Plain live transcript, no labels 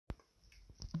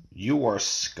You are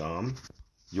scum,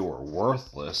 you are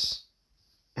worthless,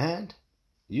 and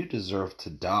you deserve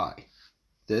to die.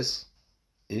 This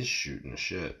is Shooting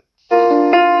Shit.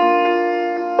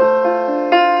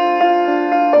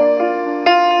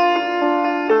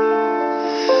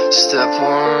 Step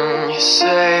one, you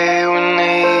say we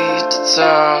need to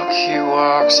talk. He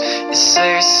walks, you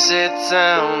say sit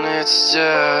down, it's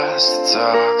just a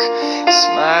talk. He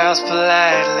smiles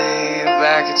politely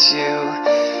back at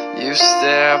you. You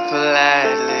stare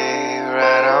politely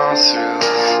right on through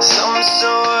some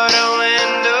sort of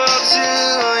window to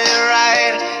your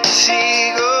right. As he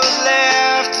goes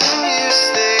left and you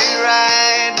stay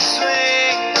right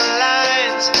between the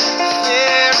lines of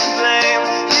fear and blame.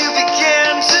 You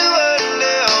begin to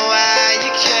wonder why you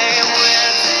came.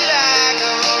 Where did I go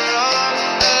wrong?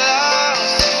 I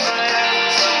lost a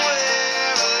friend somewhere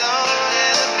along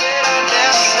in the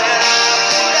bitterness that I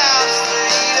put out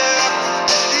straight up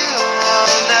with you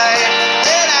all night.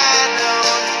 And I know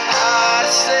how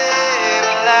to save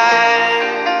a life.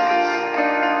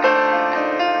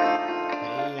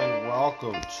 And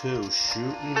welcome to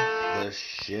Shooting the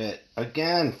Shit.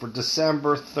 Again, for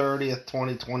December 30th,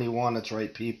 2021. That's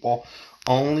right, people.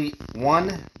 Only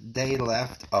one day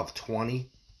left of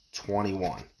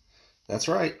 2021. That's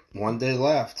right, one day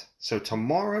left. So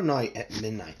tomorrow night at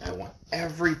midnight, I want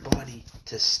everybody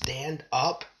to stand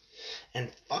up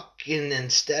and fucking,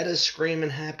 instead of screaming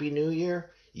Happy New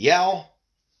Year, yell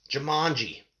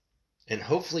Jumanji. And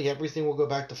hopefully everything will go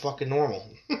back to fucking normal.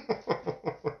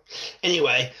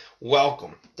 Anyway,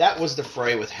 welcome. That was the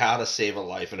fray with how to save a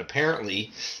life. And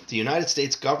apparently, the United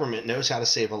States government knows how to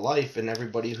save a life. And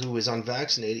everybody who is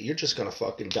unvaccinated, you're just going to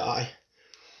fucking die.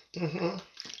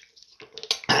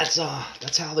 That's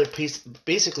how they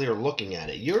basically are looking at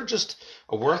it. You're just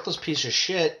a worthless piece of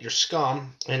shit. You're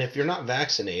scum. And if you're not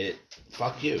vaccinated,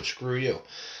 fuck you. Screw you.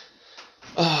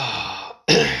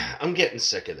 I'm getting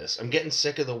sick of this. I'm getting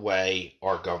sick of the way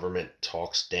our government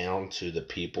talks down to the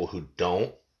people who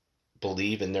don't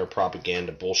believe in their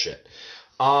propaganda bullshit.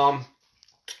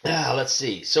 Let's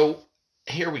see. So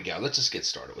here we go. Let's just get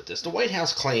started with this. The White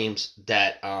House claims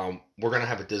that we're going to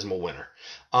have a dismal winter.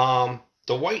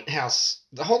 The White House,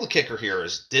 the whole kicker here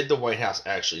is, did the White House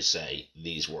actually say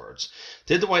these words?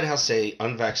 Did the White House say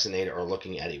unvaccinated are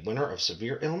looking at a winter of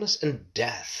severe illness and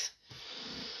death?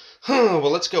 Well,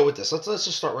 let's go with this. Let's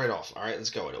just start right off. All right, let's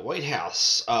go with it. White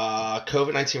House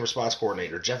COVID-19 response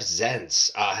coordinator Jeff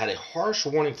Zients had a harsh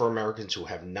warning for Americans who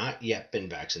have not yet been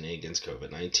vaccinated against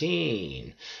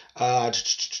COVID-19.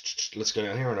 Let's go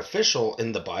down here. An official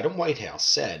in the Biden White House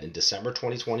said in December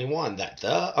 2021 that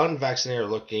the unvaccinated are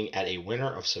looking at a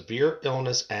winter of severe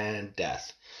illness and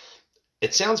death.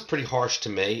 It sounds pretty harsh to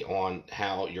me on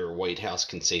how your White House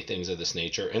can say things of this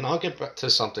nature, and I'll get back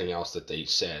to something else that they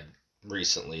said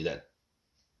recently, that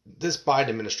this Biden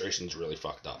administration is really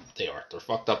fucked up. They're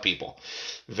fucked up people.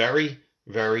 Very,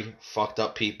 very fucked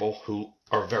up people who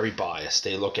are very biased.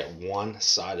 They look at one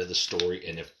side of the story,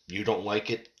 and if you don't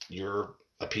like it, you're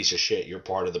a piece of shit. You're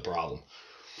part of the problem.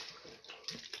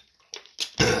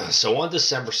 So on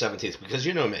December 17th, because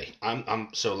you know me, I'm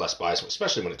so less biased,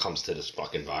 especially when it comes to this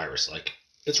fucking virus. Like,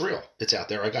 it's real. It's out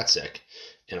there. I got sick,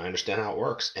 and I understand how it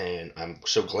works, and I'm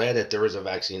so glad that there is a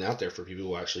vaccine out there for people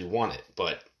who actually want it.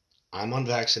 But I'm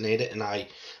unvaccinated, and I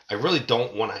really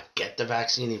don't want to get the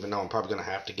vaccine, even though I'm probably going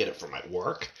to have to get it for my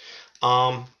work.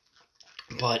 But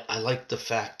I like the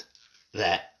fact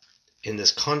that in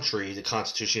this country, the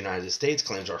Constitution of the United States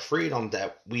claims our freedom,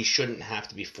 that we shouldn't have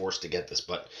to be forced to get this,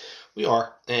 but we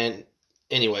are. And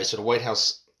anyway, so the White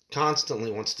House constantly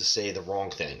wants to say the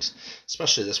wrong things,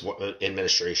 especially this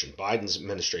administration. Biden's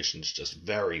administration is just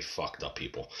very fucked up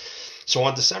people. So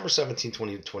on December 17,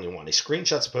 2021, a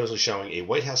screenshot supposedly showing a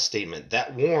White House statement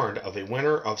that warned of a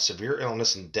winter of severe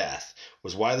illness and death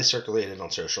was widely circulated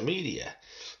on social media.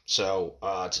 So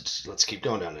let's keep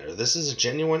going down there. This is a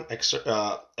genuine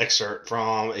excerpt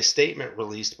from a statement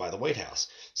released by the White House.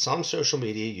 Some social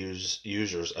media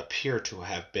users appear to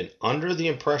have been under the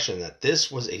impression that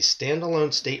this was a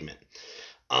standalone statement,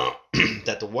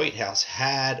 that the White House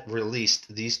had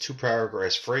released these two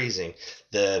paragraphs phrasing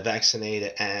the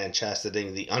vaccinated and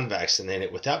chastising the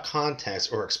unvaccinated without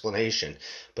context or explanation,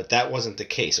 but that wasn't the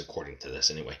case according to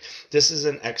this anyway. This is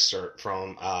an excerpt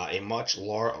from a much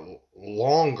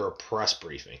longer press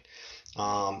briefing.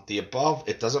 The above,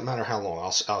 it doesn't matter how long,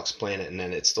 I'll explain it, and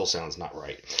then it still sounds not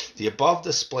right. The above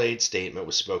displayed statement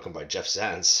was spoken by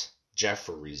Jeffrey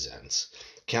Zients,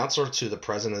 counselor to the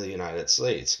President of the United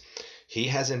States. He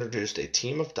has introduced a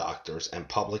team of doctors and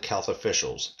public health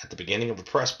officials at the beginning of a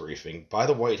press briefing by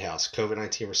the White House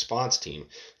COVID-19 response team.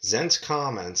 Zients'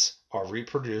 comments are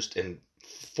reproduced in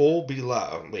full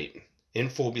below.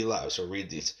 So read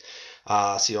these.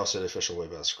 See also the official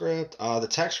web script. The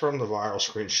text from the viral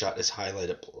screenshot is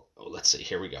highlighted below. Let's see.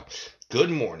 Here we go. Good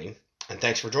morning, and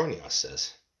thanks for joining us,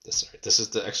 says this. This is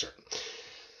the excerpt.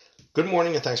 Good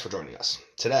morning, and thanks for joining us.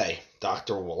 Today,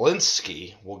 Dr.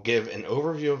 Walensky will give an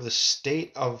overview of the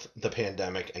state of the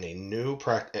pandemic and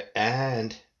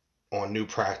on new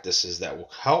practices that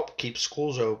will help keep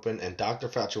schools open, and Dr.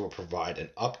 Fauci will provide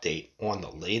an update on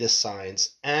the latest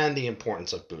science and the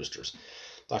importance of boosters.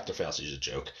 Dr. Fauci's a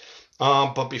joke.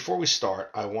 But before we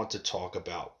start, I want to talk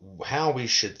about how we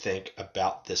should think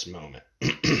about this moment.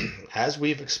 As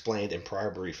we've explained in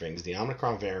prior briefings, the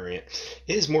Omicron variant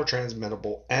is more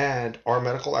transmittable, and our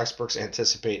medical experts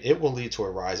anticipate it will lead to a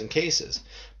rise in cases.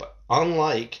 But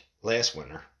unlike last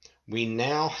winter, we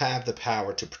now have the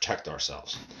power to protect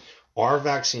ourselves. Our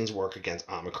vaccines work against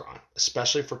Omicron,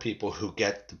 especially for people who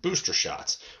get the booster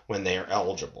shots when they are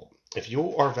eligible. If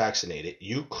you are vaccinated,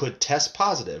 you could test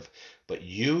positive, but if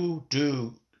you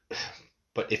do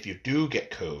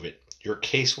get COVID, your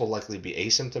case will likely be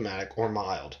asymptomatic or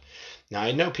mild. Now,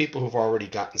 I know people who've already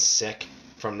gotten sick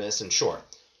from this, and sure,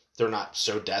 they're not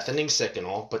so deafening sick and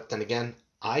all, but then again,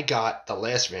 I got the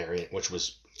last variant, which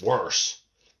was worse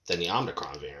than the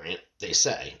Omicron variant, they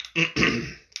say.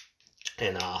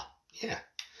 And, yeah,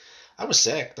 I was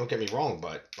sick, don't get me wrong,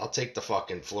 but I'll take the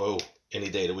fucking flu any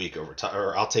day of the week over top,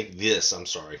 or I'll take this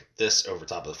over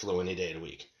top of the flu any day of the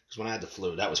week. Because when I had the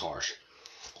flu, that was harsh.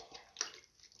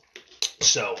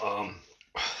 So,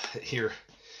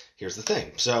 here's the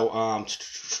thing. So,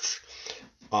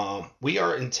 we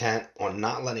are intent on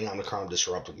not letting Omicron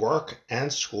disrupt work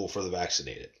and school for the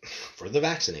vaccinated.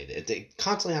 They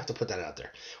constantly have to put that out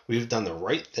there. We've done the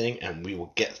right thing, and we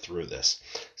will get through this.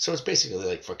 So it's basically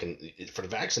like fucking, for the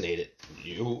vaccinated,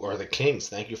 you are the kings.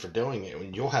 Thank you for doing it.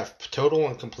 And you'll have total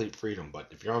and complete freedom.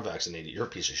 But if you're unvaccinated, you're a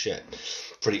piece of shit.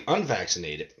 For the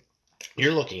unvaccinated,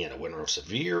 you're looking at a winter of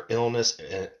severe illness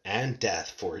and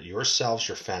death for yourselves,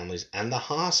 your families, and the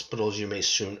hospitals you may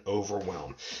soon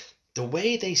overwhelm. The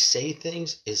way they say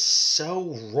things is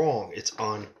so wrong. It's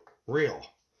unreal.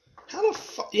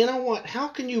 You know what? How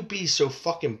can you be so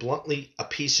fucking bluntly a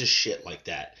piece of shit like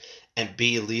that and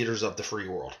be leaders of the free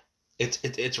world?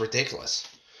 It's ridiculous.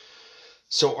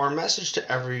 So our message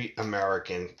to every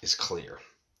American is clear.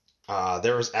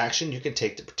 There is action you can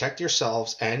take to protect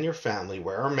yourselves and your family.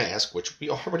 Wear a mask, which we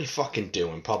already fucking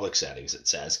do in public settings, it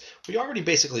says. We already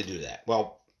basically do that.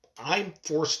 Well, I'm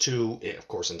forced to, of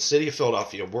course, in the city of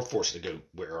Philadelphia, we're forced to go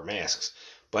wear our masks.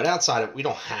 But outside of it, we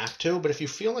don't have to. But if you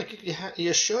feel like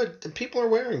you should, then people are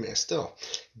wearing masks still.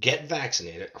 Get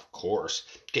vaccinated, of course.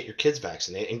 Get your kids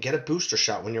vaccinated and get a booster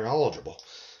shot when you're eligible.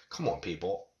 Come on,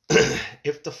 people.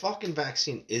 If the fucking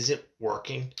vaccine isn't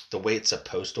working the way it's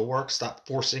supposed to work, stop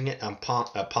forcing it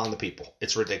upon the people.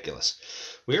 It's ridiculous.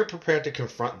 We are prepared to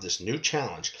confront this new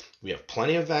challenge. We have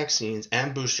plenty of vaccines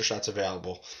and booster shots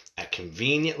available at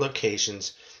convenient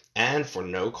locations and for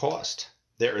no cost.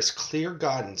 There is clear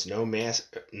guidance, no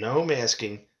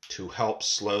masking to help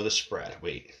slow the spread.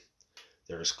 Wait.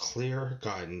 There is clear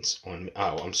guidance on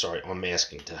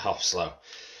masking to help slow.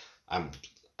 I'm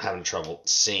having trouble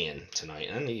seeing tonight,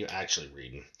 and you actually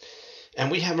reading. And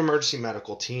we have emergency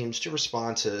medical teams to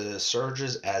respond to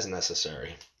surges as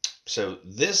necessary. So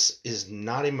this is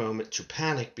not a moment to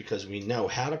panic because we know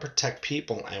how to protect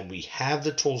people and we have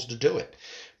the tools to do it.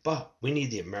 But we need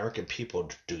the American people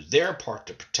to do their part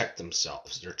to protect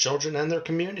themselves, their children, and their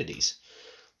communities.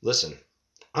 Listen,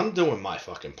 I'm doing my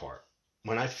fucking part.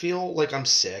 When I feel like I'm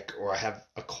sick or I have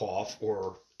a cough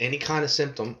or any kind of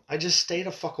symptom, I just stay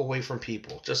the fuck away from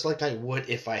people, just like I would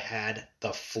if I had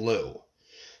the flu.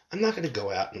 I'm not going to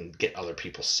go out and get other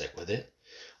people sick with it.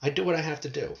 I do what I have to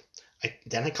do.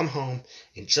 Then I come home,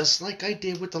 and just like I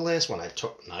did with the last one, I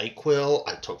took NyQuil,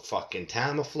 I took fucking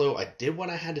Tamiflu, I did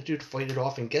what I had to do to fight it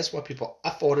off, and guess what, people?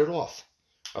 I fought it off.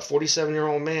 A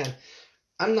 47-year-old man,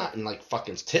 I'm not in like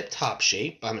fucking tip-top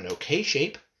shape, I'm in okay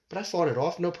shape, but I fought it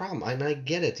off, no problem. I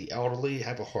get it, the elderly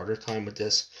have a harder time with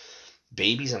this.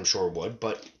 Babies, I'm sure would,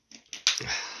 but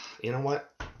you know what?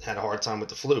 Had a hard time with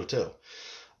the flu, too.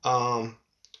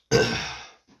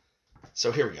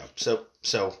 So here we go.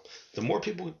 So the more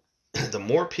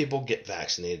people get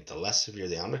vaccinated, the less severe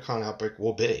the Omicron outbreak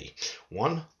will be.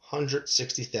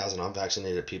 160,000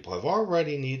 unvaccinated people have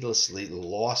already needlessly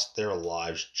lost their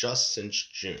lives just since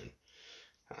June.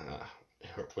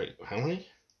 Wait, how many?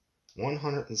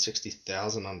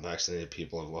 160,000 unvaccinated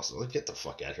people have lost. Get the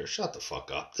fuck out of here. Shut the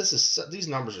fuck up. This is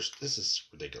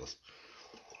ridiculous.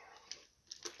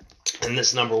 And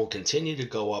this number will continue to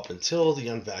go up until the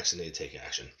unvaccinated take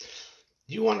action.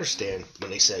 You understand when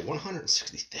they say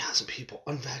 160,000 people,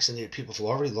 unvaccinated people, have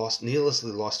already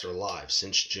needlessly lost their lives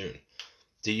since June.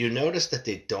 Do you notice that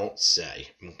they don't say,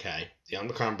 okay, the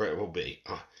Omicron variant will be,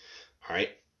 all right,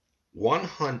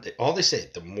 100, all they say,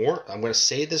 the more, I'm going to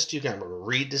say this to you again, I'm going to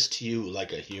read this to you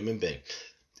like a human being,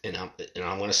 and I'm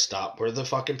going to stop where the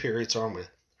fucking periods are.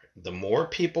 The more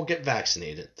people get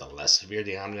vaccinated, the less severe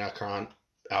the Omicron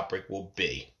outbreak will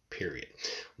be. Period.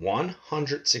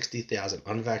 160,000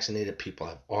 unvaccinated people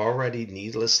have already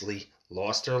needlessly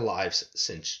lost their lives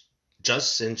since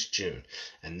June,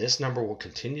 and this number will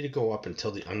continue to go up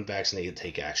until the unvaccinated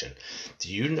take action. Do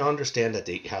you understand that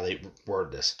how they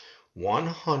word this?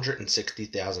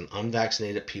 160,000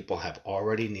 unvaccinated people have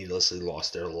already needlessly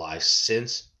lost their lives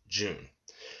since June.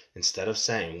 Instead of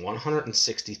saying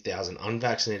 160,000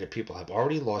 unvaccinated people have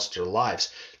already lost their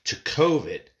lives to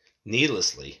COVID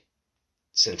needlessly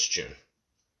since June.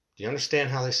 Do you understand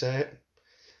how they say it?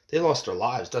 They lost their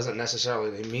lives doesn't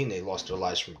necessarily mean they lost their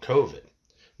lives from COVID.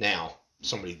 Now,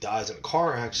 somebody dies in a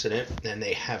car accident and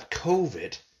they have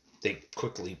COVID, they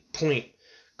quickly point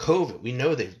COVID. We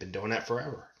know they've been doing that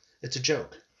forever. It's a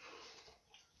joke.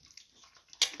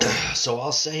 So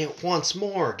I'll say it once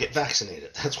more, get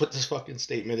vaccinated. That's what this fucking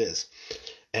statement is.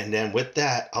 And then with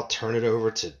that, I'll turn it over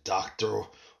to Dr.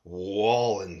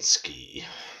 Walensky.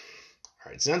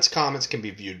 All right, Zen's comments can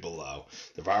be viewed below.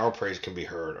 The viral praise can be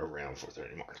heard around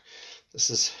 4:30 mark.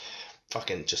 This is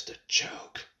fucking just a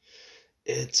joke.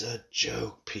 It's a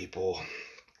joke, people.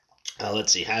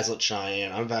 Let's see. Hazlitt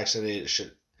Cheyenne. Unvaccinated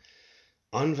should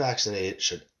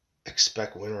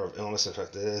expect winter of illness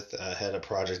infected ahead of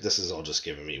project. This is all just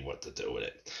giving me what to do with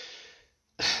it.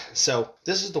 So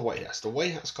this is the White House. The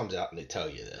White House comes out and they tell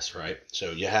you this, right?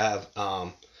 So you have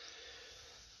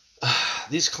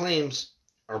these claims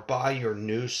are by your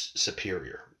new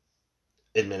superior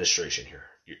administration here.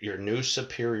 Your new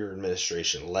superior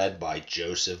administration led by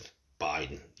Joseph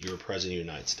Biden, your president of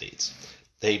the United States.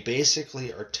 They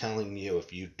basically are telling you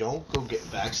if you don't go get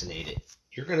vaccinated,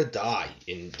 you're going to die.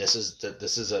 And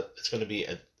it's going to be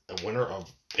a winter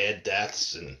of bad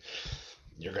deaths, and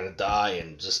you're going to die,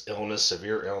 and just illness,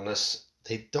 severe illness.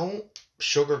 They don't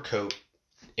sugarcoat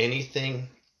anything.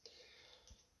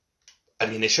 I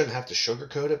mean, they shouldn't have to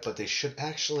sugarcoat it, but they should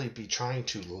actually be trying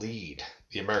to lead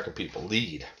the American people,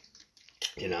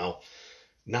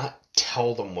 not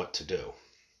tell them what to do.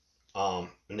 And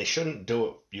they shouldn't do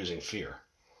it using fear.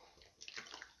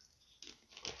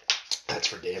 That's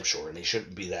for damn sure. And they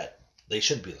shouldn't be like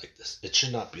this. It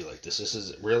should not be like this. This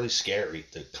is really scary,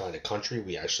 the kind of country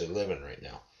we actually live in right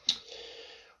now.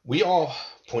 We all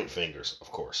point fingers,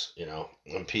 of course,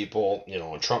 and people,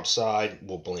 on Trump's side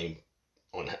will blame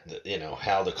on,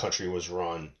 how the country was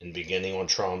run, and beginning on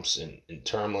Trump's and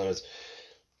term limits.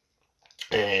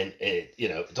 And,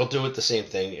 they'll do it the same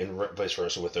thing and vice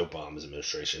versa with Obama's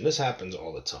administration. This happens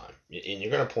all the time. And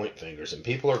you're going to point fingers, and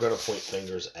people are going to point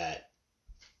fingers at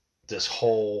this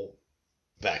whole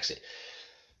vaccine.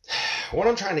 What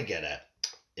I'm trying to get at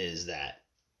is that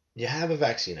you have a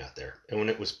vaccine out there, and when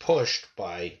it was pushed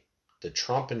by the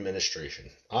Trump administration,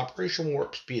 Operation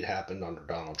Warp Speed happened under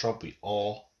Donald Trump. We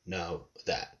all know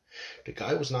that. The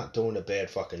guy was not doing a bad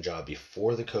fucking job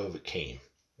before the COVID came.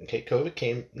 Okay, COVID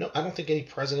came. No, I don't think any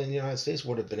president in the United States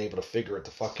would have been able to figure it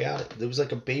the fuck out. It was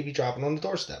like a baby dropping on the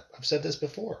doorstep. I've said this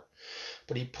before.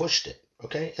 But he pushed it.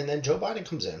 Okay, and then Joe Biden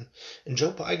comes in, and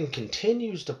Joe Biden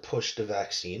continues to push the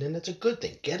vaccine, and it's a good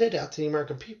thing. Get it out to the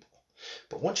American people.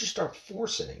 But once you start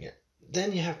forcing it,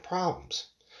 then you have problems.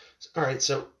 All right,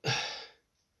 so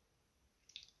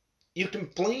you can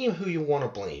blame who you want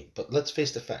to blame, but let's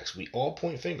face the facts. We all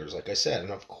point fingers, like I said, and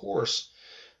of course,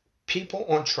 people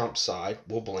on Trump's side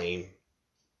will blame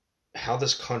how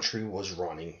this country was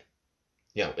running,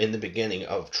 in the beginning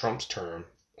of Trump's term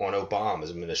on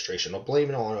Obama's administration. They'll blame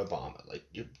it on Obama. Like,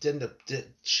 you did a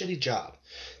shitty job.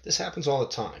 This happens all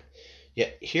the time.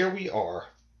 Yet here we are,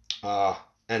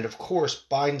 and of course,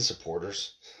 Biden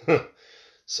supporters,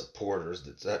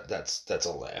 that's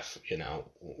a laugh,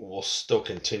 will still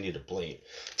continue to blame.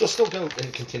 They'll still go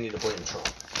and continue to blame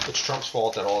Trump. It's Trump's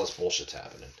fault that all this bullshit's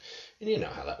happening. And you know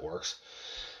how that works.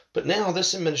 But now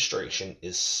this administration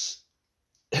is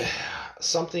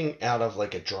something out of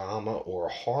like a drama or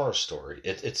a horror story.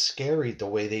 It's scary the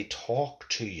way they talk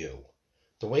to you,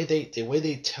 the way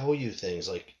they tell you things.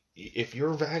 Like, if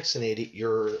you're vaccinated,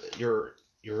 you're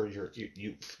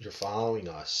following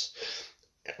us,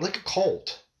 like a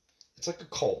cult. It's like a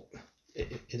cult.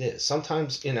 It is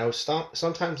sometimes.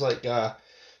 Sometimes like a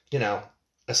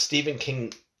Stephen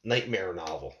King nightmare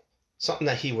novel, something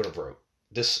that he would have wrote.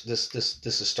 this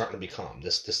is starting to become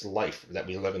this life that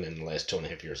we live in the last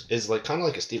 2.5 years is like kind of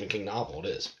like a Stephen King novel. It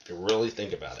is, if you really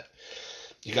think about it.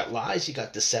 You got lies, you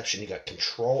got deception, you got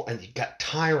control, and you got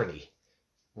tyranny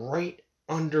right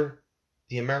under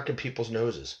the American people's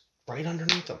noses, right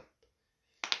underneath them.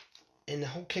 And the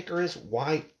whole kicker is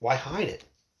why hide it?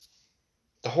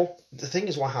 The thing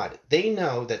is, why hide it? They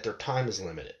know that their time is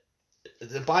limited.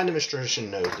 The Biden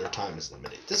administration knows their time is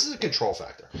limited. This is a control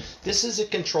factor. This is a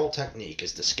control technique,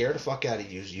 is to scare the fuck out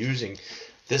of you using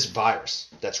this virus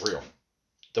that's real.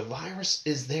 The virus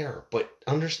is there, but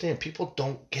understand, people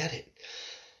don't get it.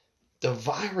 The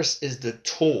virus is the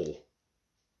tool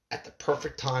at the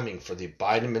perfect timing for the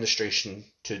Biden administration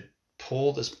to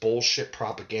pull this bullshit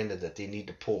propaganda that they need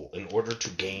to pull in order to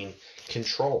gain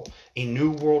control. A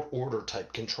new world order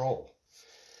type control.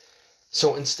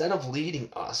 So instead of leading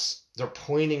us, they're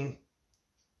pointing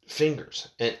fingers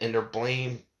and they're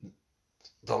blaming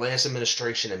the last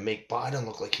administration and make Biden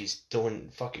look like he's doing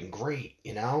fucking great,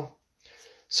 you know?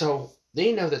 So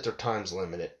they know that their time's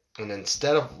limited. And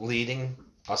instead of leading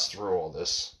us through all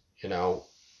this, you know,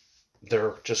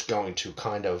 they're just going to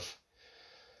kind of,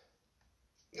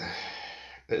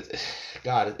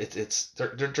 God,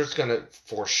 they're just going to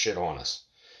force shit on us,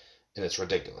 and it's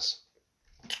ridiculous.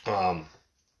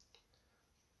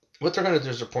 What they're going to do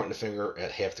is they're pointing the finger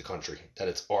at half the country, that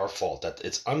it's our fault, that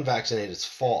it's unvaccinated's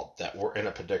fault that we're in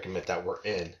a predicament that we're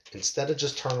in. Instead of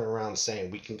just turning around and saying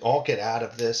we can all get out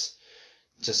of this,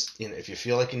 just, you know, if you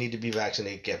feel like you need to be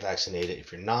vaccinated, get vaccinated.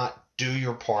 If you're not, do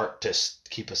your part to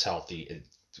keep us healthy and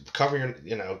cover your,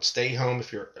 you know, stay home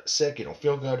if you're sick, you don't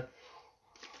feel good,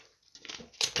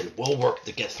 and we'll work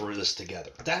to get through this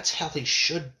together. That's how they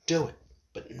should do it.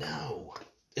 But no,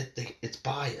 it's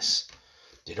bias.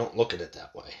 They don't look at it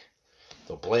that way.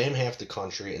 They'll blame half the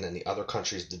country, and then the other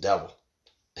country's the devil.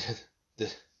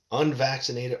 The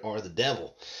unvaccinated are the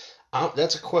devil.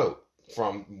 That's a quote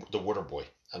from The Waterboy,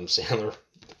 Adam Sandler.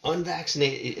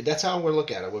 Unvaccinated, that's how I'm going to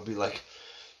look at it. It would be like,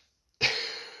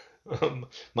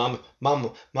 Mama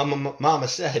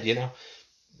said, you know.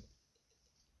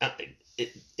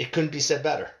 It couldn't be said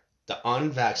better. The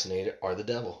unvaccinated are the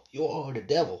devil. You are the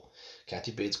devil.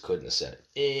 Kathy Bates couldn't have said it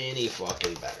any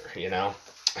fucking better, you know?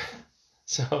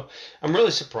 So I'm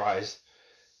really surprised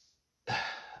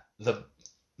the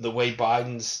way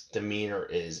Biden's demeanor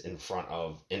is in front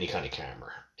of any kind of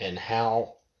camera, and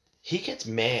how he gets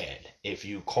mad if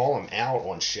you call him out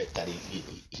on shit that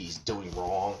he's doing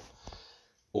wrong,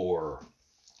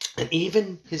 and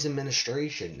even his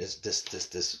administration, this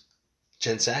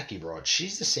Jen Psaki broad,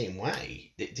 she's the same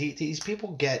way. These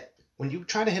people get, when you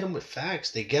try to hit them with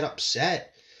facts, they get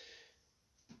upset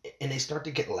and they start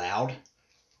to get loud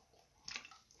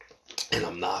and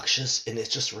obnoxious, and it's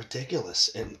just ridiculous.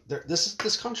 And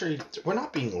this country, we're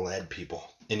not being led, people,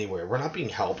 anywhere. We're not being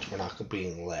helped. We're not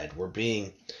being led.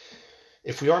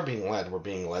 If we are being led, we're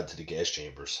being led to the gas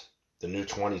chambers. The new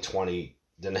 2020,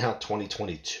 the now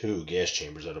 2022 gas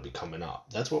chambers that'll be coming up.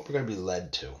 That's what we're going to be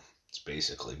led to. It's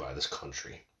basically by this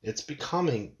country. It's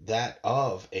becoming that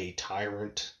of a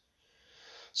tyrant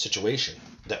situation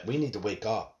that we need to wake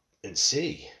up and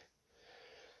see.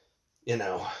 You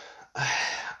know,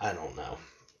 I don't know.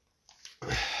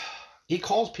 He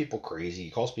calls people crazy. He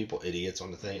calls people idiots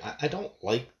on the thing. I don't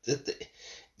like that.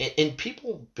 And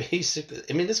people basically,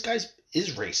 I mean, this guy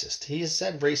is racist. He has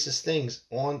said racist things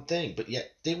on thing, but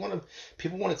yet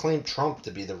people want to claim Trump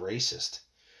to be the racist.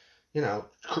 You know,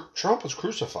 Trump was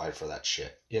crucified for that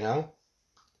shit, you know?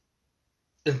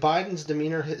 And Biden's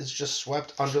demeanor is just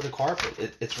swept under the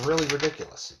carpet. It's really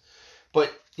ridiculous.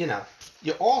 But, you know,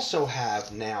 you also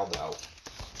have now, though,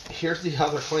 here's the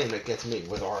other claim that gets me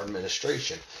with our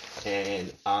administration.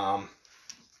 And our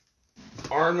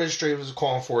administration was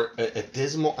calling for a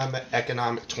dismal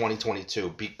economic 2022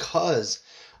 because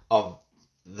of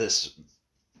this,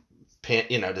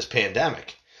 this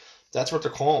pandemic. That's what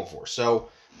they're calling for. So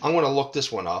I'm going to look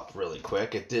this one up really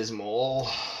quick. A dismal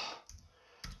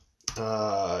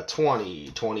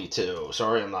 2022.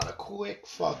 Sorry, I'm not a quick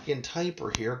fucking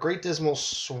typer here. Great Dismal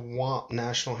Swamp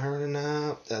National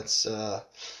Heritage. That's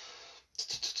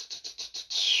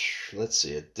let's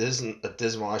see. A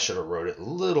dismal. I should have wrote it a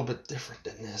little bit different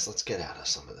than this. Let's get out of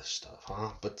some of this stuff,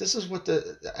 huh? But this is what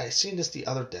I seen this the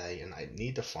other day, and I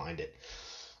need to find it.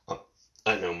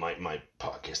 I know my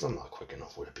podcast, I'm not quick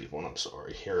enough with it, people, and I'm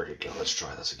sorry. Here we go. Let's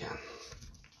try this again.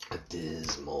 A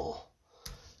dismal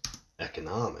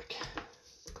economic.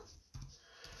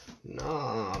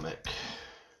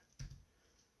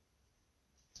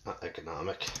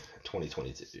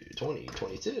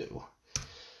 2022.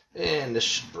 And this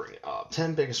should bring up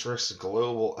 10 biggest risks of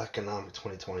global economic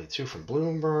 2022 from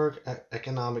Bloomberg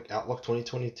Economic Outlook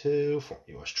 2022 from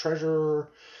U.S.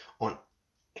 Treasurer on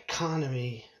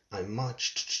economy.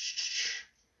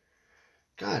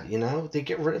 God, they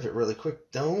get rid of it really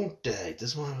quick, don't they?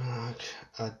 This one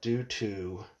due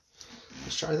to.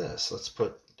 Let's try this. Let's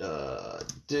put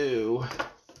due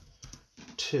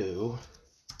to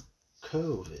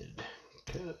COVID.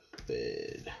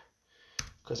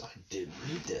 Because I did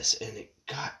read this and it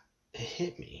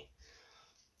hit me.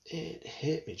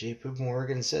 JP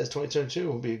Morgan says 2022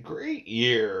 will be a great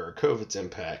year. COVID's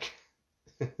impact.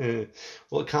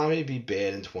 Will economy be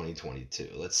bad in 2022?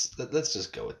 Let's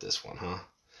just go with this one, huh?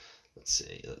 Let's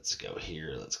see. Let's go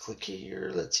here. Let's click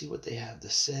here. Let's see what they have to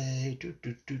say.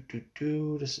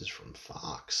 This is from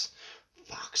Fox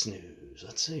News.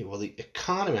 Let's see. Well, the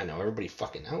economy. I know everybody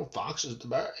fucking know Fox is the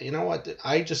best. You know what?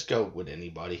 I just go with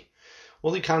anybody.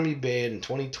 Will the economy be bad in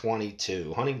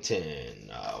 2022? Huntington,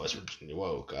 West Virginia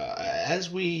woke. As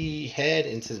we head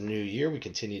into the new year, we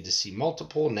continue to see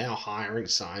multiple now hiring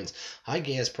signs, high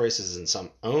gas prices, and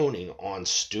some owning on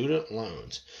student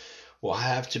loans. Will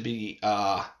have to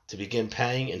begin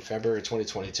paying in February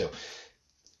 2022.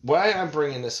 Why I'm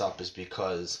bringing this up is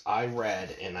because I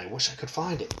read, and I wish I could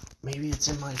find it. Maybe it's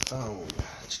in my phone.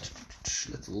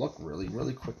 Let's look really,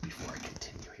 really quick before I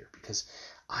continue here, because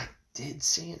I did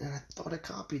see it and I thought I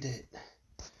copied it.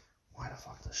 Why the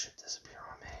fuck does shit disappear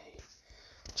on me?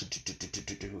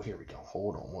 Here we go.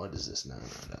 Hold on. What is this? No,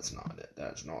 that's not it.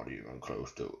 That's not even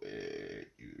close to it.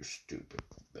 You stupid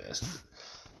bastard.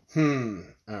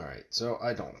 Alright, so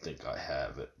I don't think I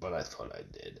have it, but I thought I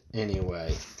did.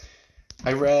 Anyway,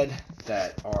 I read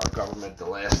that our government, the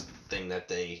last thing that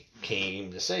they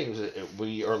came to say was that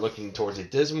we are looking towards a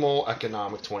dismal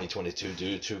economic 2022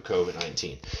 due to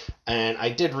COVID-19. And I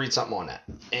did read something on that.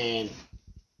 And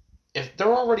if they're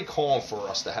already calling for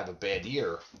us to have a bad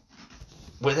year,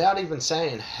 without even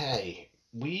saying, hey,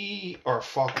 we are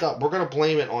fucked up, we're going to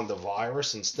blame it on the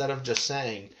virus instead of just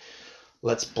saying,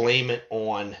 let's blame it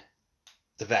on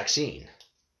the vaccine.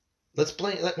 Why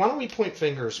don't we point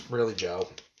fingers, really, Joe,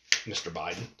 Mr.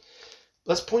 Biden?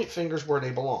 Let's point fingers where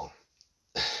they belong.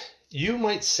 You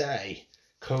might say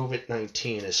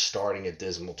COVID-19 is starting a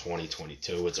dismal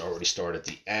 2022. It's already started at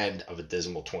the end of a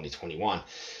dismal 2021.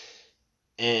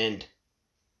 And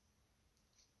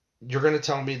you're going to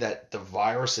tell me that the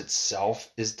virus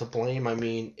itself is to blame? I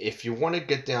mean, if you want to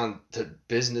get down to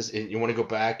business and you want to go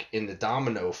back in the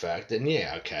domino effect, then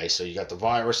yeah, okay, so you got the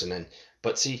virus and then,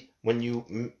 but see, when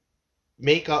you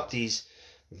make up these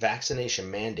vaccination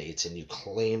mandates and you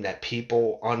claim that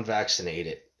people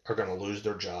unvaccinated are going to lose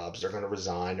their jobs, they're going to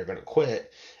resign, they're going to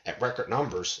quit at record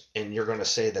numbers, and you're going to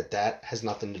say that that has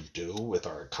nothing to do with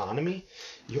our economy,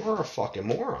 you're a fucking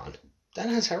moron. That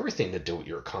has everything to do with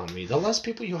your economy. The less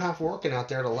people you have working out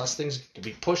there, the less things can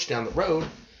be pushed down the road,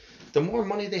 the more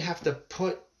money they have to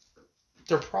put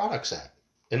their products at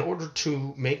in order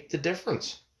to make the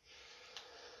difference.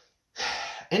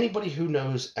 Anybody who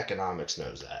knows economics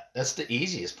knows that. That's the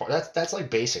easiest part. That's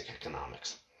like basic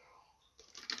economics.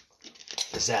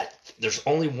 Is that there's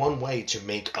only one way to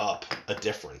make up a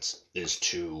difference, is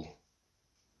to,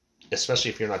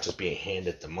 especially if you're not just being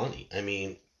handed the money. I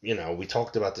mean, we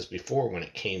talked about this before when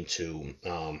it came to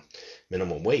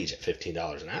minimum wage at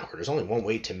 $15 an hour. There's only one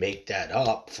way to make that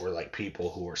up for like people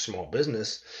who are small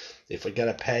business. If we got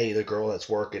to pay the girl that's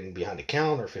working behind the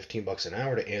counter $15 an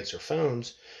hour to answer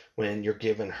phones when you're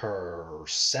giving her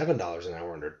 $7 an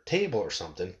hour on her table or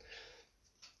something,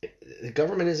 the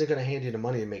government isn't going to hand you the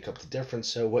money to make up the difference.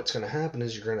 So what's going to happen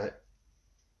is you're going to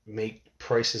make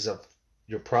prices of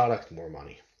your product more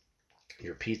money.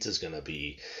 Your pizza's going to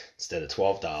be, instead of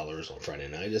 $12 on Friday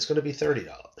night, it's going to be $30.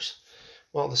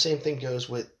 Well, the same thing goes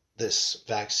with this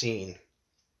vaccine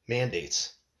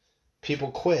mandates.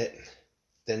 People quit,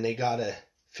 then they got to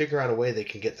figure out a way they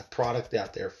can get the product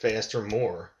out there faster,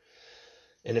 more.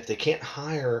 And if they can't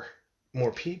hire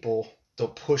more people, they'll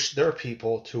push their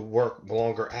people to work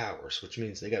longer hours, which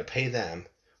means they got to pay them,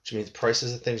 which means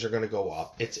prices of things are going to go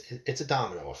up. It's a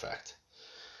domino effect.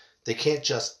 They can't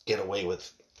just get away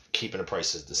with keeping the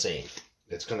prices the same.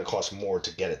 It's going to cost more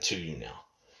to get it to you now.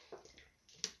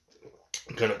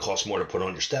 It's going to cost more to put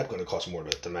on your step, going to cost more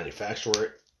to manufacture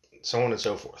it, so on and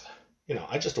so forth.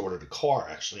 I just ordered a car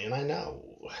actually, and I know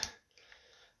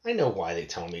why they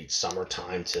tell me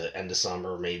summertime to end of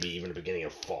summer, maybe even the beginning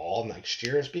of fall next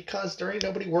year, is because there ain't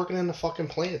nobody working in the fucking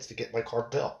plants to get my car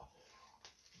built.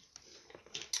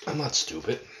 I'm not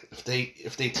stupid.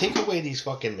 If they take away these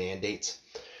fucking mandates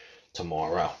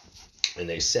tomorrow, and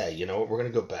they say, you know what, we're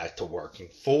going to go back to working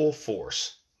full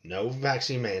force No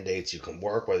vaccine mandates. You can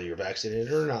work whether you're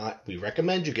vaccinated or not. We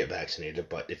recommend you get vaccinated,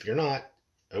 but if you're not,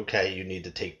 okay, you need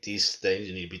to take these things.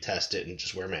 You need to be tested and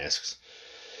just wear masks.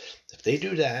 If they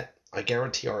do that, I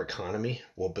guarantee our economy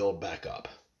will build back up.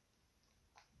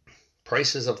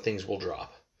 Prices of things will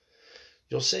drop.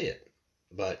 You'll see it,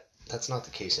 but that's not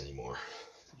the case anymore.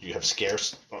 You have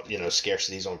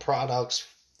scarcities on products.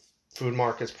 Food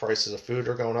markets, prices of food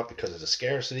are going up because of the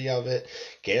scarcity of it.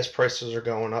 Gas prices are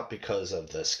going up because of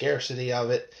the scarcity of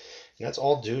it. And that's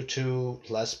all due to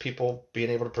less people being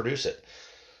able to produce it.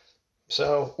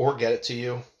 So, or get it to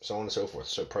you, so on and so forth.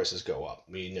 So prices go up.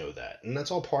 We know that. And that's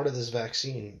all part of this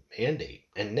vaccine mandate.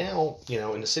 And now,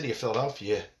 in the city of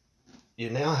Philadelphia, you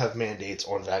now have mandates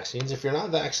on vaccines. If you're not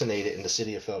vaccinated in the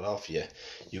city of Philadelphia,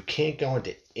 you can't go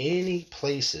into any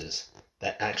places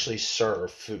that actually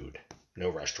serve food. No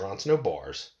restaurants, no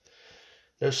bars,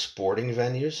 no sporting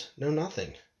venues, no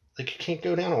nothing. Like, you can't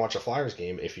go down and watch a Flyers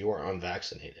game if you are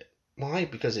unvaccinated. Why?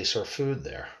 Because they serve food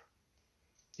there.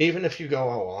 Even if you go,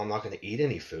 oh, well, I'm not going to eat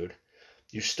any food,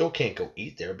 you still can't go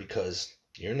eat there because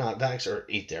you're not vaccinated. Or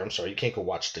eat there, I'm sorry, you can't go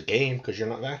watch the game because you're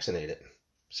not vaccinated.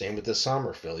 Same with this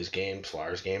summer, Phillies game,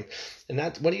 Flyers game. And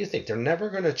what do you think? They're never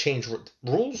going to change.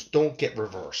 Rules don't get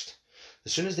reversed.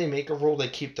 As soon as they make a rule, they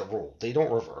keep the rule. They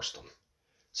don't reverse them.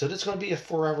 So that's going to be a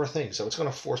forever thing. So it's going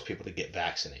to force people to get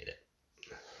vaccinated.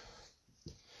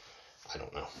 I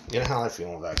don't know. You know how I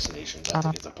feel on vaccinations. I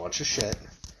think it's a bunch of shit.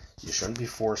 You shouldn't be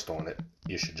forced on it.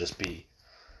 You should just be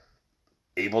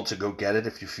able to go get it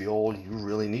if you feel you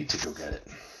really need to go get it.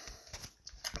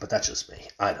 But that's just me.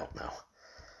 I don't know.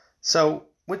 So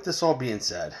with this all being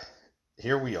said,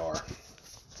 here we are.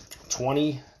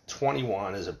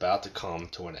 2021 is about to come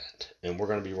to an end. And we're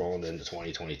going to be rolling into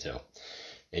 2022.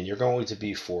 And you're going to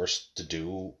be forced to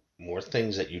do more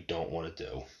things that you don't want to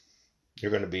do.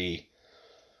 You're going to be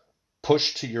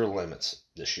pushed to your limits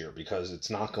this year because it's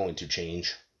not going to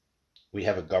change. We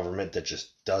have a government that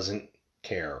just doesn't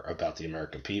care about the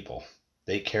American people.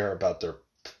 They care about their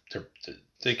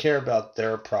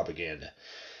propaganda.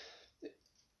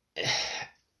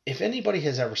 If anybody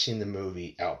has ever seen the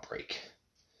movie Outbreak,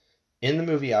 in the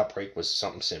movie Outbreak was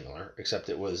something similar, except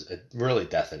it was a really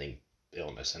deafening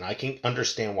illness, and I can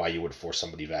understand why you would force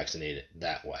somebody vaccinated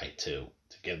that way to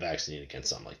get vaccinated against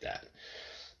something like that,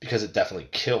 because it definitely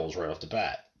kills right off the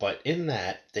bat. But in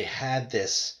that, they had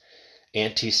this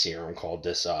anti-serum called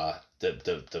this the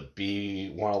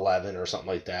B111 or something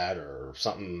like that, or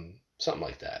something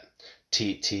like that,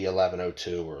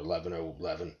 T1102 or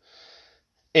 11011.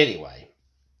 Anyway,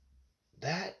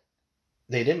 that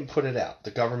they didn't put it out.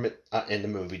 The government in the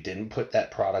movie didn't put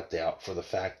that product out for the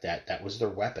fact that that was their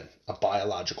weapon, a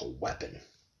biological weapon.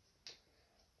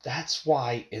 That's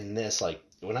why in this, like,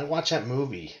 when I watch that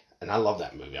movie, and I love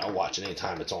that movie, I'll watch it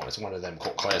anytime it's on. It's one of them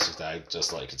cult classics that I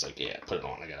just like. It's like, yeah, put it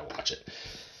on, I gotta watch it.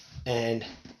 And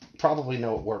probably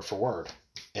know it word for word.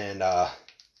 And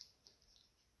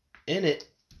in it,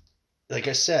 like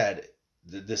I said,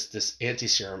 this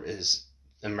anti-serum is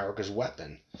America's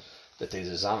weapon that they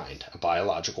designed, a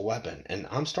biological weapon. And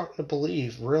I'm starting to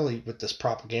believe, really, with this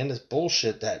propaganda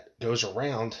bullshit that goes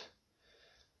around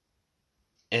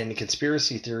and the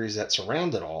conspiracy theories that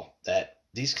surround it all, that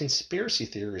these conspiracy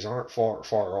theories aren't far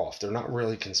off. They're not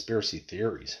really conspiracy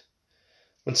theories.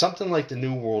 When something like the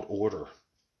New World Order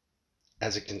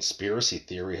as a conspiracy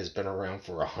theory has been around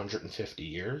for 150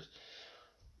 years,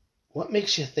 what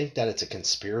makes you think that it's a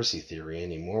conspiracy theory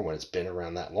anymore when it's been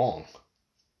around that long?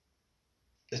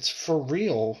 It's for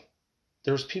real.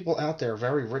 There's people out there,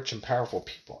 very rich and powerful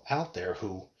people out there,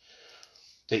 who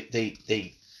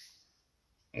they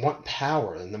want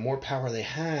power, and the more power they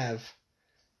have,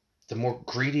 the more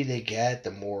greedy they get,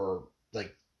 the more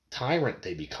like tyrant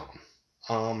they become.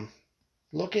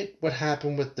 Look at what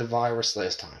happened with the virus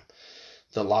last time,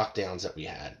 the lockdowns that we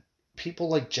had. People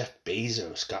like Jeff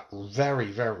Bezos got very,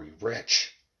 very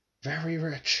rich, very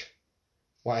rich.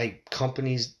 Why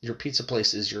companies, your pizza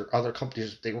places, your other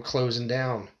companies, they were closing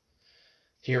down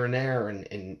here and there,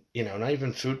 and not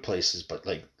even food places, but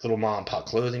like little mom and pop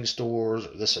clothing stores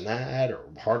or this and that, or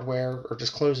hardware, or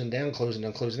just closing down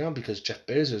because Jeff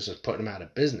Bezos is putting them out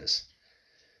of business.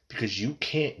 Because you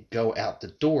can't go out the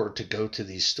door to go to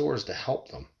these stores to help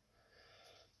them.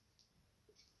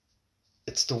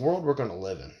 It's the world we're going to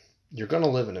live in. You're going to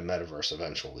live in a metaverse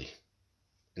eventually.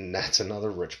 And that's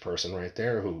another rich person right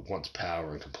there who wants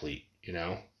power and complete,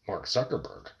 Mark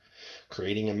Zuckerberg,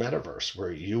 creating a metaverse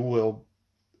where you will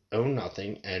own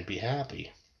nothing and be happy.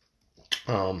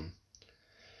 You're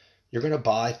going to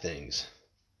buy things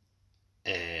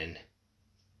and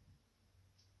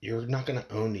you're not going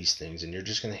to own these things, and you're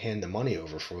just going to hand the money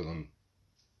over for them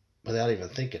without even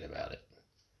thinking about it.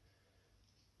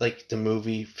 like the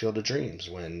movie Field of Dreams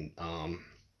when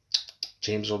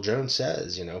James Earl Jones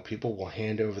says, people will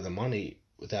hand over the money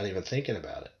without even thinking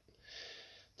about it.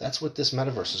 That's what this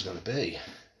metaverse is going to be.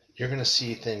 You're going to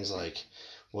see things like,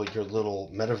 well, your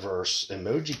little metaverse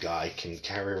emoji guy can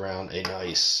carry around or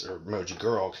emoji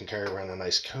girl can carry around a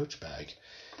nice Coach bag.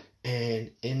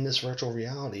 And in this virtual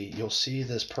reality, you'll see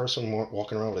this person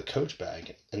walking around with a Coach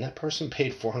bag, and that person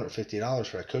paid $450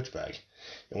 for that Coach bag.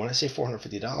 And when I say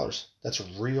 $450, that's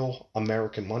real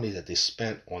American money that they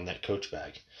spent on that Coach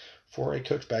bag for a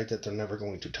Coach bag that they're never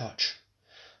going to touch.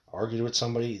 I argued with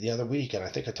somebody the other week, and I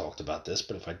think I talked about this,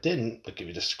 but if I didn't, I'll give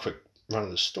you just a quick run of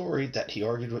the story, that he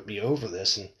argued with me over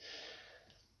this and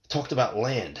talked about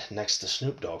land next to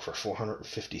Snoop Dogg for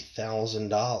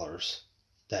 $450,000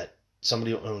 that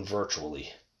somebody will own virtually.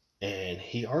 And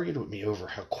he argued with me over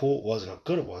how cool it was and how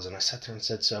good it was. And I sat there and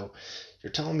said, so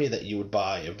you're telling me that you would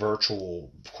buy a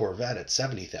virtual Corvette at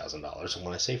 $70,000. And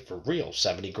when I say for real,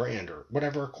 70 grand or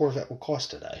whatever a Corvette will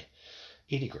cost today,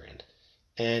 80 grand.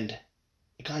 And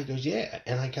the guy goes, yeah.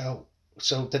 And I go,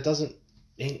 so it doesn't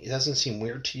seem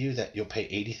weird to you that you'll pay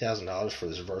 $80,000 for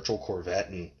this virtual Corvette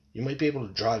and you might be able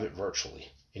to drive it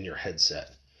virtually in your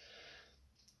headset.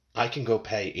 I can go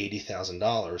pay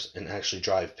 $80,000 and actually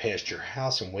drive past your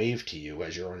house and wave to you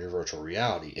as you're on your virtual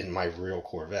reality in my real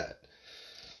Corvette.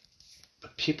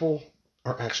 But people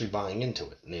are actually buying into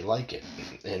it and they like it.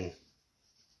 And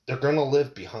they're going to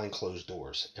live behind closed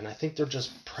doors. And I think they're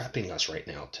just prepping us right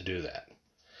now to do that.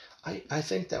 I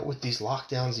think that with these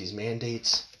lockdowns, these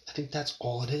mandates, I think that's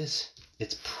all it is.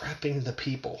 It's prepping the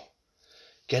people,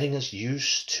 getting us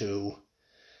used to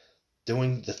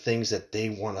doing the things that they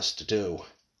want us to do.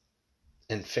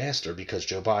 And faster, because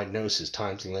Joe Biden knows his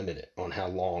time's limited on how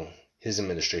long his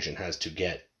administration has to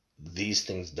get these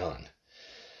things done.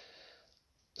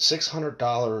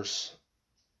 $600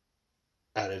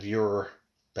 out of your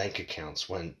bank accounts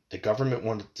when the government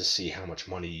wanted to see how much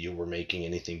money you were making,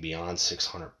 anything beyond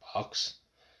 $600,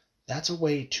 that's a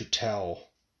way to tell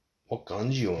what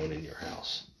guns you own in your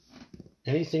house.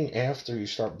 Anything after you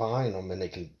start buying them, and they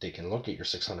can look at your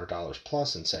 $600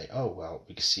 plus and say, oh, well,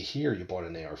 we can see here you bought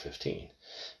an AR-15.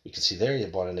 We can see there you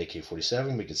bought an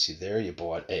AK-47. We can see there you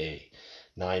bought a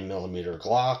 9mm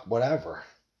Glock, whatever.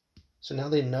 So now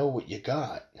they know what you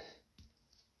got.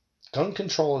 Gun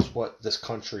control is what this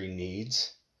country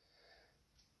needs.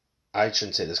 I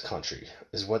shouldn't say this country,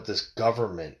 is what this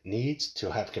government needs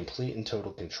to have complete and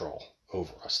total control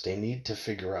over us. They need to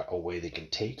figure out a way they can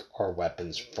take our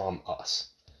weapons from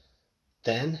us.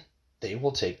 Then they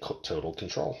will take total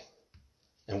control.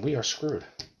 And we are screwed.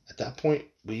 At that point,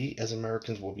 we as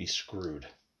Americans will be screwed.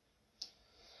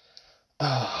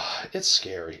 It's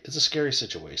scary. It's a scary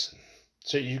situation.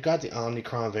 So you got the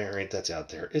Omicron variant that's out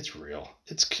there. It's real.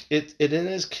 It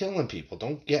is killing people.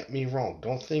 Don't get me wrong.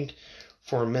 Don't think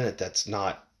for a minute that's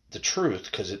not the truth,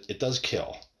 because it does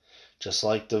kill. Just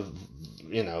like the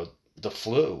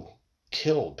flu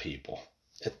killed people.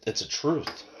 It's a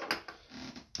truth.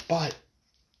 But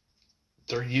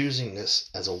they're using this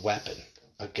as a weapon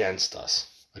against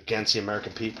us, against the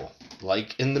American people.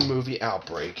 Like in the movie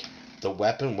Outbreak, the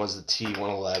weapon was the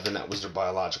T-111. That was their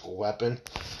biological weapon.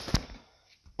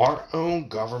 Our own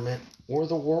government or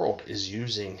the world is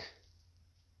using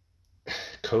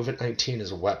COVID-19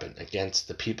 as a weapon against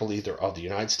the people either of the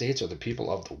United States or the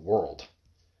people of the world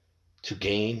to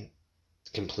gain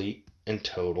complete and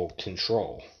total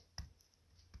control.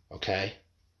 Okay?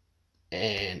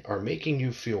 And are making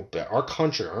you feel better. Our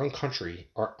country,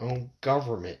 our own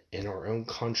government in our own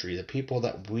country, the people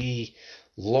that we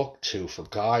look to for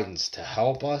guidance to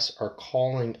help us are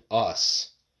calling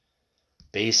us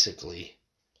basically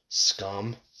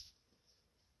scum.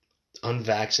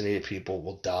 Unvaccinated people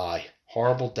will die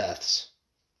horrible deaths.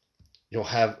 You'll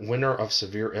have winter of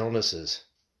severe illnesses.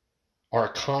 Our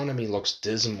economy looks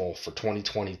dismal for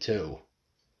 2022.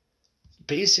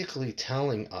 Basically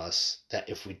telling us that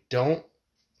if we don't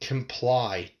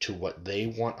comply to what they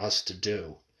want us to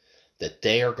do, that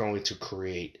they are going to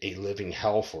create a living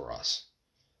hell for us.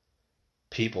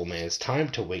 People, man, it's time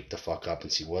to wake the fuck up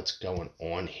and see what's going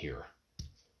on here.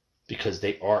 Because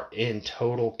they are in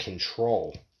total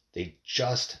control. They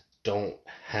just don't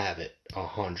have it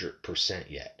 100%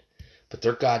 yet. But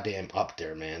they're goddamn up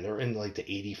there, man. They're in like the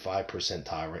 85th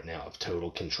percentile right now of total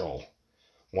control.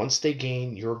 Once they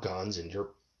gain your guns and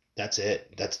that's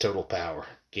it. That's total power.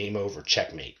 Game over.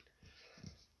 Checkmate.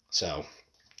 So,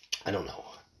 I don't know.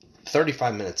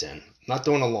 35 minutes in. Not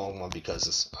doing a long one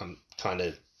because I'm kind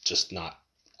of just not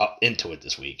up into it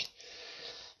this week.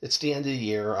 It's the end of the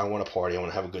year. I want to party. I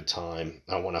want to have a good time.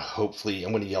 I'm going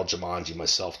to yell Jumanji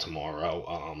myself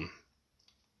tomorrow.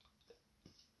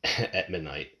 at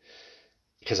midnight,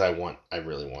 because I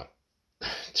really want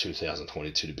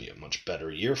 2022 to be a much better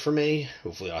year for me.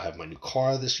 Hopefully I'll have my new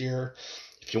car this year.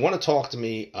 If you want to talk to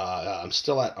me, I'm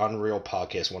still at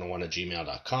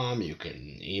unrealpodcast101@gmail.com. You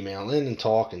can email in and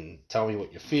talk and tell me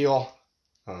what you feel.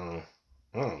 I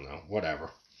don't know,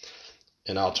 whatever.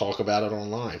 And I'll talk about it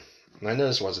online. And I know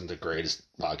this wasn't the greatest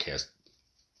podcast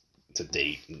to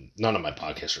date. None of my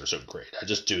podcasts are so great. I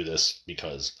just do this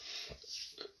because,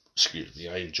 excuse me,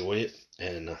 I enjoy it.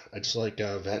 And I just like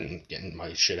venting, getting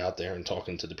my shit out there and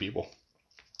talking to the people.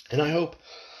 And I hope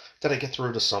that I get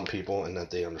through to some people and that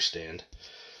they understand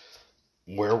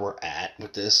where we're at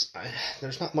with this.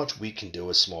 There's not much we can do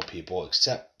as small people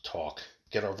except talk,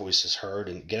 get our voices heard,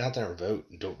 and get out there and vote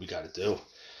and do what we got to do.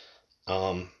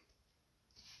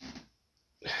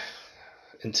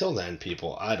 Until then,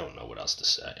 people, I don't know what else to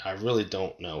say. I really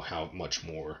don't know how much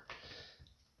more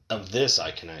of this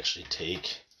I can actually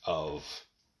take of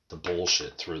the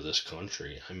bullshit through this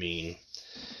country. I mean,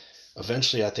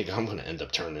 eventually I think I'm going to end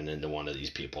up turning into one of these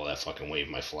people that fucking wave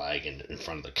my flag in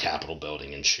front of the Capitol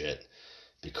building and shit.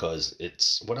 Because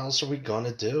it's, what else are we going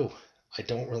to do? I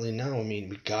don't really know. I mean,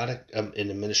 we got an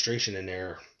administration in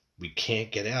there. We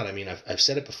can't get out. I mean, I've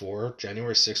said it before.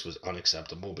 January 6th was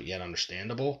unacceptable, but yet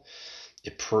understandable.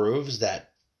 It proves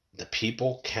that the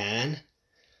people can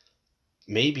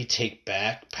maybe take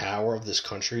back power of this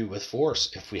country with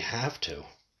force if we have to.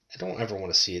 I don't ever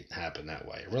want to see it happen that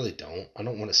way. I really don't. I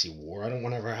don't want to see war. I don't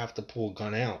want to ever have to pull a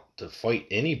gun out to fight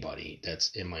anybody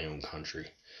that's in my own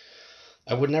country.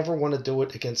 I would never want to do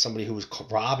it against somebody who was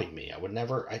robbing me. I would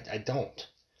never. I don't.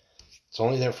 It's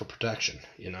only there for protection,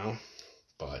 you know?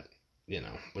 But, you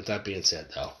know, with that being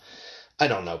said, though, I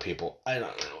don't know, people. I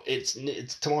don't know. It's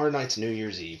tomorrow night's New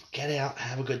Year's Eve. Get out,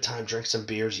 have a good time, drink some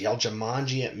beers, yell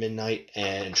Jumanji at midnight,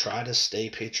 and try to stay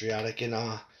patriotic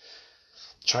and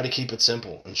try to keep it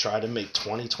simple and try to make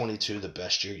 2022 the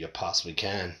best year you possibly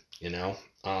can, you know?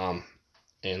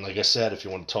 And like I said, if you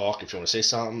want to talk, if you want to say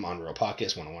something,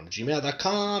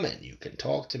 unrealpodcast101@gmail.com, and you can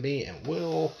talk to me, and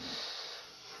we'll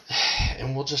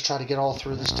just try to get all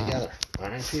through this together. All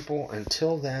right, people?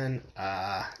 Until then,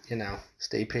 you know,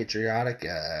 stay patriotic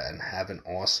and have an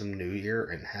awesome New Year,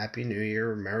 and Happy New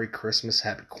Year, Merry Christmas,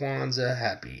 Happy Kwanzaa,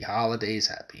 Happy Holidays,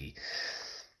 Happy...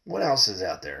 What else is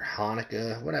out there?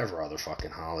 Hanukkah, whatever other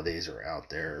fucking holidays are out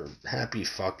there. Happy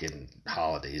fucking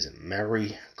holidays and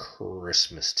Merry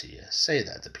Christmas to you. Say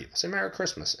that to people. Say Merry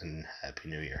Christmas and Happy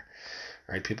New Year.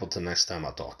 All right, people, till next time,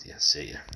 I'll talk to you. See ya.